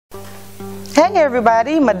Hey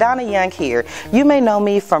everybody, Madonna Young here. You may know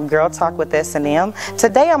me from Girl Talk with S&M.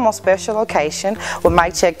 Today I'm on special location with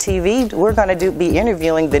Mic Check TV. We're going to be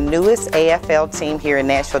interviewing the newest AFL team here in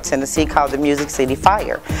Nashville, Tennessee called the Music City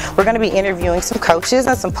Fire. We're going to be interviewing some coaches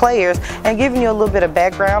and some players and giving you a little bit of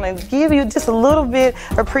background and give you just a little bit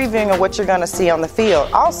of previewing of what you're going to see on the field.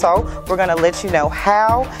 Also, we're going to let you know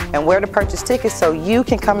how and where to purchase tickets so you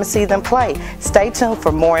can come and see them play. Stay tuned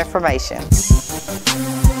for more information.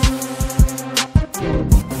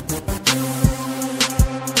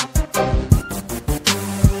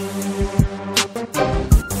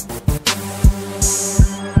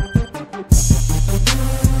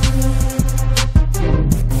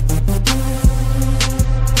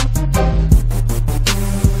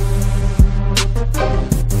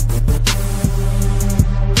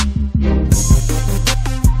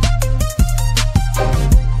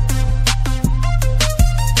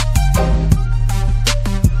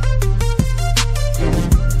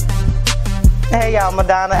 Hey y'all,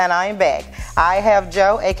 Madonna and I am back. I have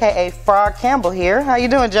Joe, aka Frog Campbell here. How you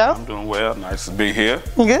doing, Joe? I'm doing well. Nice to be here.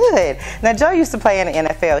 Good. Now Joe used to play in the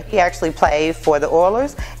NFL. He actually played for the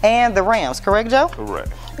Oilers and the Rams, correct, Joe?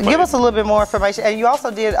 Correct. Give us a little bit more information. And you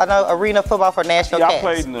also did, I know, arena football for Nashville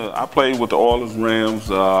Cats. I played with the Oilers,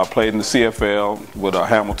 Rams. I played in the CFL with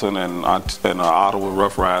Hamilton and Ottawa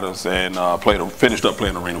Rough Riders, and finished up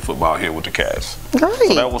playing arena football here with the Cats. Great.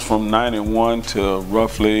 So that was from '91 to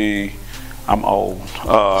roughly. I'm old. It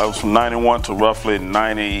was from '91 to roughly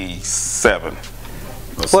 '97.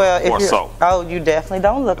 Well, or so. Oh, you definitely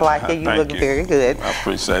don't look like it. You look very good. I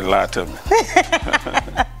appreciate it. Lie to me.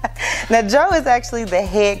 Now, Joe is actually the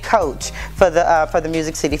head coach for the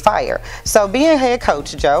Music City Fire. So, being head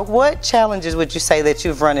coach, Joe, what challenges would you say that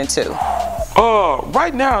you've run into?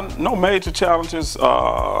 Right now, no major challenges.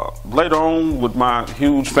 Later on, with my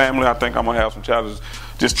huge family, I think I'm gonna have some challenges.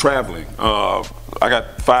 Just traveling. I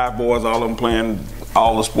got 5 boys, all of them playing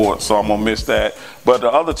all the sports, so I'm gonna miss that. But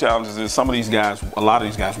the other challenges is some of these guys, a lot of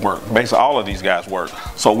these guys work. Basically, all of these guys work.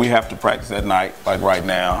 So we have to practice at night, like right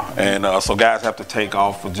now. And so guys have to take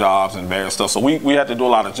off for jobs and various stuff. So we have to do a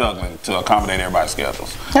lot of juggling to accommodate everybody's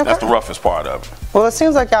schedules. Okay. That's the roughest part of it. Well, it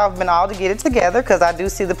seems like y'all have been all to get it together, because I do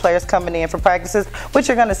see the players coming in for practices, which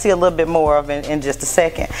you're going to see a little bit more of in just a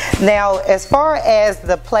second. Now, as far as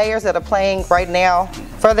the players that are playing right now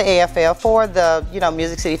for the AFL, for the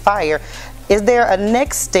Music City Fire, is there a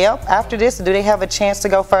next step after this? Do they have a chance to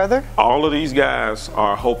go further? All of these guys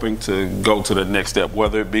are hoping to go to the next step,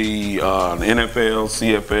 whether it be NFL,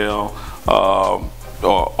 CFL,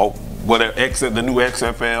 or whatever, the new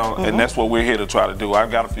XFL, and that's what we're here to try to do. I've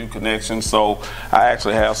got a few connections, so I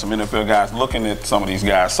actually have some NFL guys looking at some of these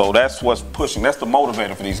guys. So that's what's pushing. That's the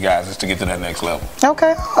motivator for these guys, is to get to that next level.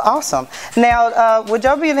 Okay, awesome. Now, with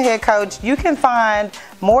Joe being the head coach, you can find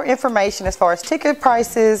more information as far as ticket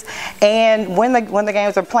prices and when the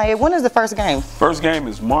games are played. When is the first game? First game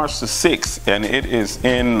is March the 6th, and it is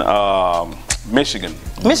in Michigan.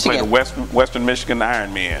 Play the Western Michigan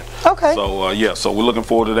Ironmen. Okay. So yeah, so we're looking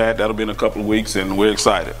forward to that. That'll be in a couple of weeks, and we're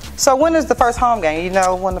excited. So when is the first home game? You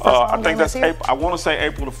know when the first home game is here? I think that's I want to say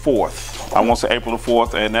April the 4th. I want to say April the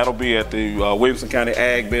 4th, and that'll be at the Williamson County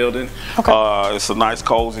Ag Building. Okay. It's a nice,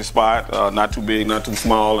 cozy spot. Not too big, not too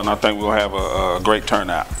small, and I think we'll have a great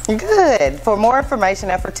turnout. Good. For more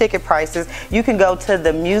information and for ticket prices, you can go to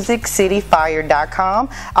themusiccityfire.com.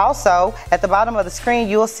 Also, at the bottom of the screen,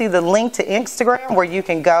 you will see the link to Instagram where you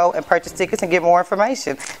can go and purchase tickets and get more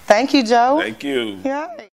information. Thank you, Joe. Thank you. Yeah.